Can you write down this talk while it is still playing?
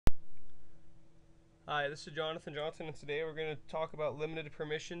Hi, this is Jonathan Johnson, and today we're going to talk about limited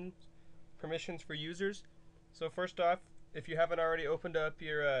permissions for users. So first off, if you haven't already opened up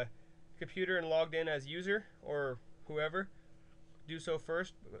your computer and logged in as user or whoever, do so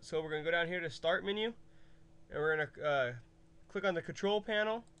first. So we're going to go down here to Start menu, and we're going to click on the Control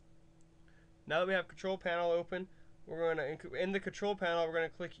panel. Now that we have Control panel open, we're going to, in the Control panel, we're going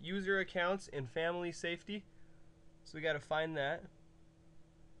to click User Accounts and Family Safety. So we got to find that.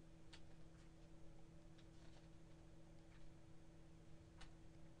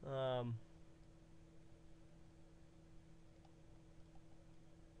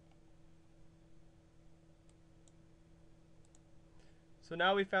 So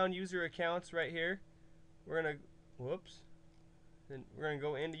now we found user accounts right here. We're gonna, then we're gonna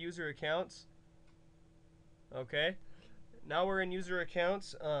go into user accounts. Okay, now we're in user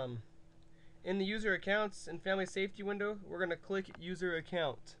accounts. In the user accounts and family safety window, we're gonna click user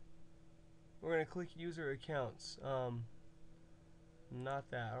account. We're gonna click user accounts. Not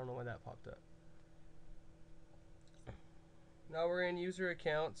that. I don't know why that popped up. Now we're in user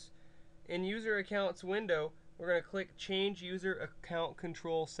accounts. In user accounts window, we're going to click change user account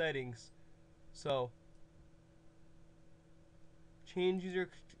control settings. So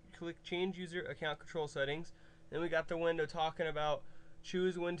click change user account control settings. Then we got the window talking about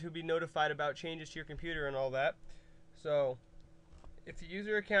choose when to be notified about changes to your computer and all that. So if the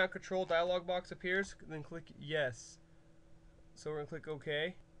user account control dialog box appears, then click yes. So we're going to click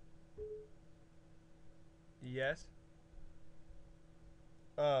OK. Yes.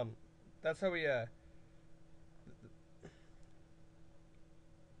 That's how we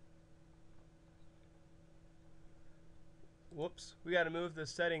whoops, we got to move the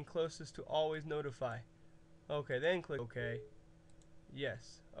setting closest to always notify. Okay, then click OK.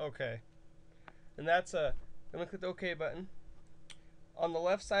 Yes. Okay. And that's then we click the OK button. On the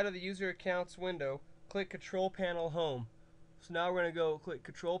left side of the user accounts window, click Control Panel Home. So now we're going to go click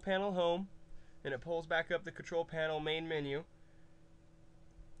Control Panel Home, and it pulls back up the Control Panel main menu.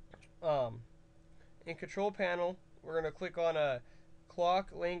 In Control Panel, we're going to click on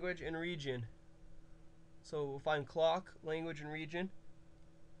Clock, Language, and Region. So we'll find Clock, Language, and Region.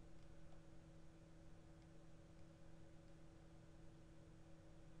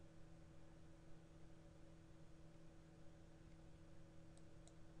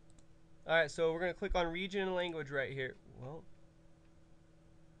 Alright, so we're going to click on Region and Language right here. Well,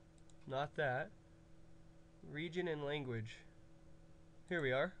 not that. Region and Language. Here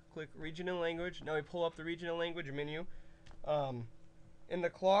we are. Click Region and Language. Now we pull up the Region and Language menu. In the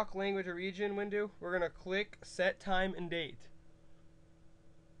Clock, Language, or Region window, we're going to click Set Time and Date.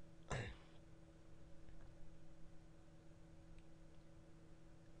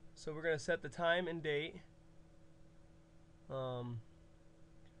 So we're going to set the time and date.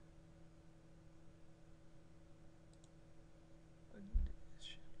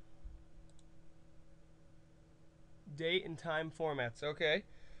 Date and time formats. Okay,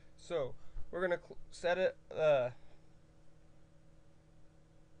 so we're gonna set it.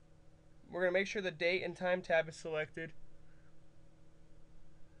 We're gonna make sure the date and time tab is selected.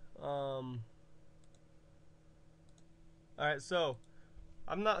 All right, so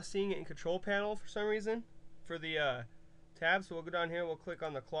I'm not seeing it in Control Panel for some reason for the tab. So we'll go down here. We'll click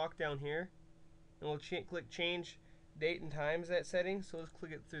on the clock down here, and we'll click Change Date and Time setting. So let's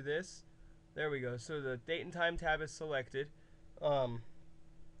click it through this. There we go. So the date and time tab is selected. We're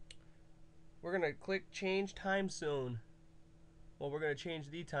going to click change time zone. Well, we're going to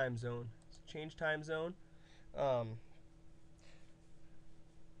change the time zone. So change time zone.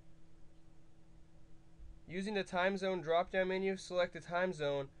 Using the time zone drop-down menu, select a time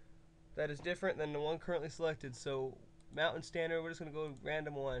zone that is different than the one currently selected. So Mountain Standard, we're just going to go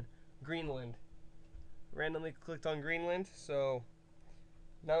random one. Greenland. Randomly clicked on Greenland. So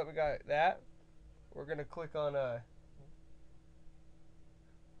now that we got that, we're going to click on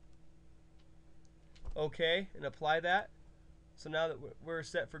OK and apply that. So now that we're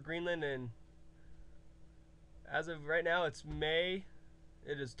set for Greenland, and as of right now it's May.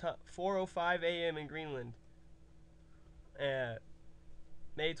 It is 4:05 a.m. in Greenland. May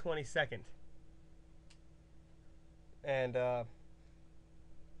 22nd. And now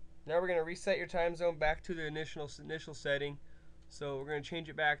we're going to reset your time zone back to the initial setting. So we're going to change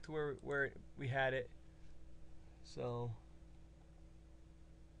it back to where we had it. So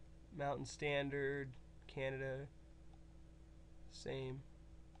Mountain Standard, Canada, same.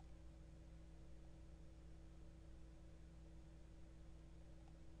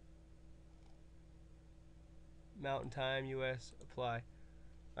 Mountain Time, US, apply.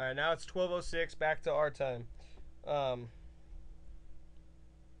 Alright, now it's 12:06, back to our time.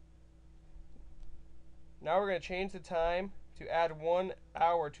 Now we're going to change the time to add 1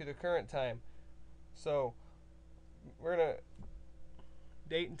 hour to the current time. So we're going to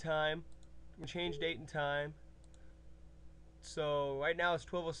date and time. We'll change date and time. So right now it's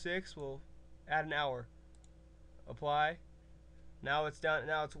 12:06. We'll add an hour. Apply. Now it's down.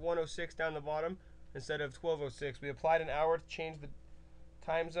 Now it's 1:06 down the bottom instead of 12:06. We applied an hour to change the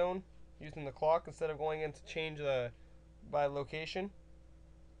time zone using the clock instead of going in to change by location.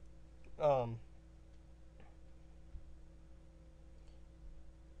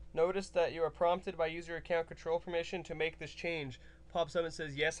 Notice that you are prompted by user account control permission to make this change. Pops up and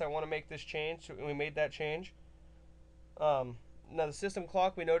says, yes, I want to make this change, and we made that change. Now the system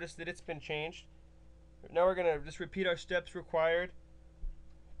clock, we noticed that it's been changed. Now we're going to just repeat our steps required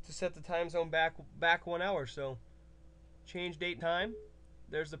to set the time zone back 1 hour. So change date and time.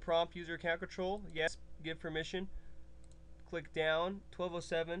 There's the prompt user account control. Yes, give permission. Click down,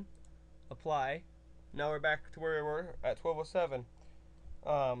 12:07, apply. Now we're back to where we were at 12:07.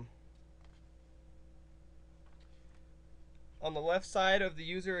 On the left side of the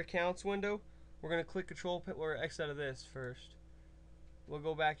user accounts window, we're going to click control, or X out of this first. We'll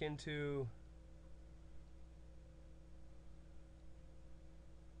go back into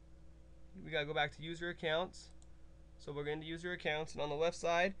we got to go back to user accounts. So we're going to user accounts, and on the left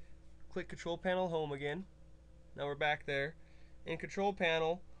side, click control panel home again. Now we're back there. In control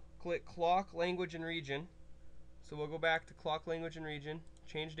panel, click clock, language, and region. So we'll go back to clock, language, and region.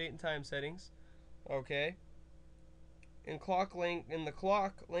 Change date and time settings. Okay. In the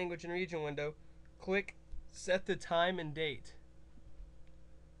clock, language, and region window, click set the time and date.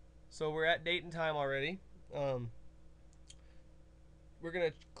 So we're at date and time already. We're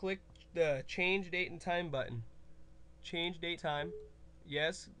gonna click the change date and time button. Change date time.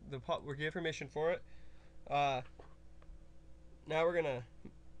 Yes, we're given permission for it. Now we're gonna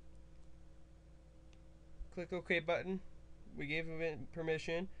click OK button. We gave him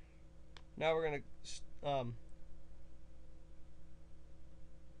permission. Now we're gonna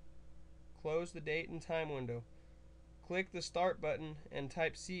close the date and time window. Click the start button and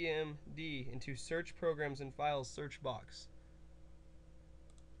type CMD into search programs and files search box.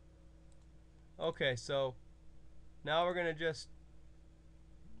 Okay, so now we're gonna just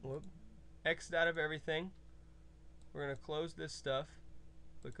exit out of everything. We're gonna close this stuff.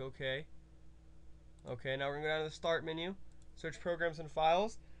 Click OK. Okay, now we're gonna go down to the start menu, search programs and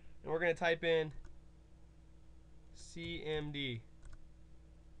files, and we're gonna type in CMD.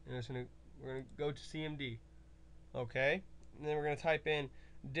 And we're gonna go to CMD. Okay, and then we're gonna type in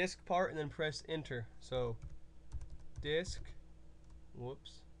disk part and then press enter. So disk,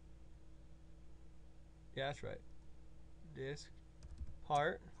 whoops. Yeah, that's right. Disk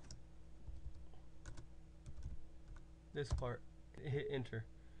part. This part. Hit enter.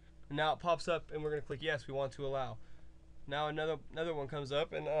 And now it pops up, and we're gonna click yes. We want to allow. Now another one comes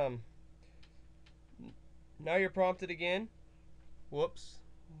up, and now you're prompted again. Whoops.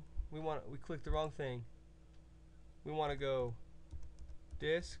 We clicked the wrong thing. We want to go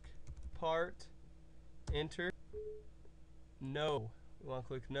disk part enter. No. We want to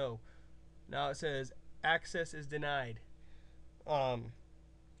click no. Now it says access is denied.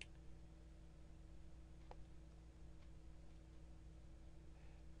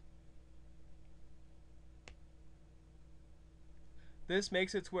 This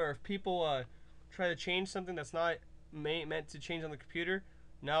makes it to where if people try to change something that's not meant to change on the computer,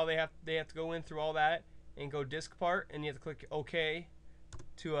 now they have to go in through all that and go disk part, and you have to click OK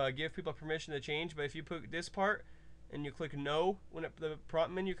to give people permission to change. But if you put this part and you click no when the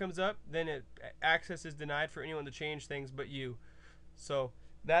prompt menu comes up, then access is denied for anyone to change things but you. So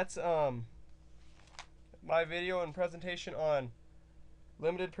that's my video and presentation on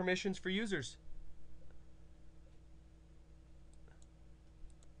limited permissions for users.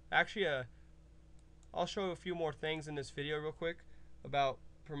 Actually, I'll show a few more things in this video real quick about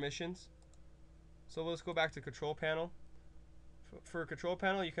permissions. So let's go back to control panel. For control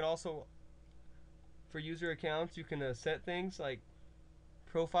panel, you can also, for user accounts, you can set things like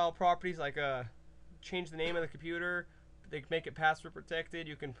profile properties, like change the name of the computer. They can make it password protected.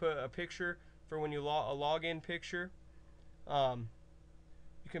 You can put a picture for when you a login picture. You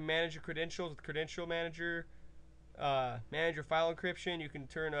can manage your credentials with Credential Manager. Manage your file encryption. You can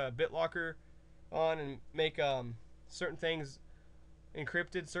turn a BitLocker on and make certain things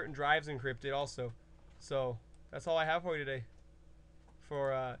encrypted, certain drives encrypted also. So that's all I have for you today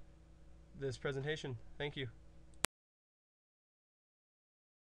for this presentation. Thank you.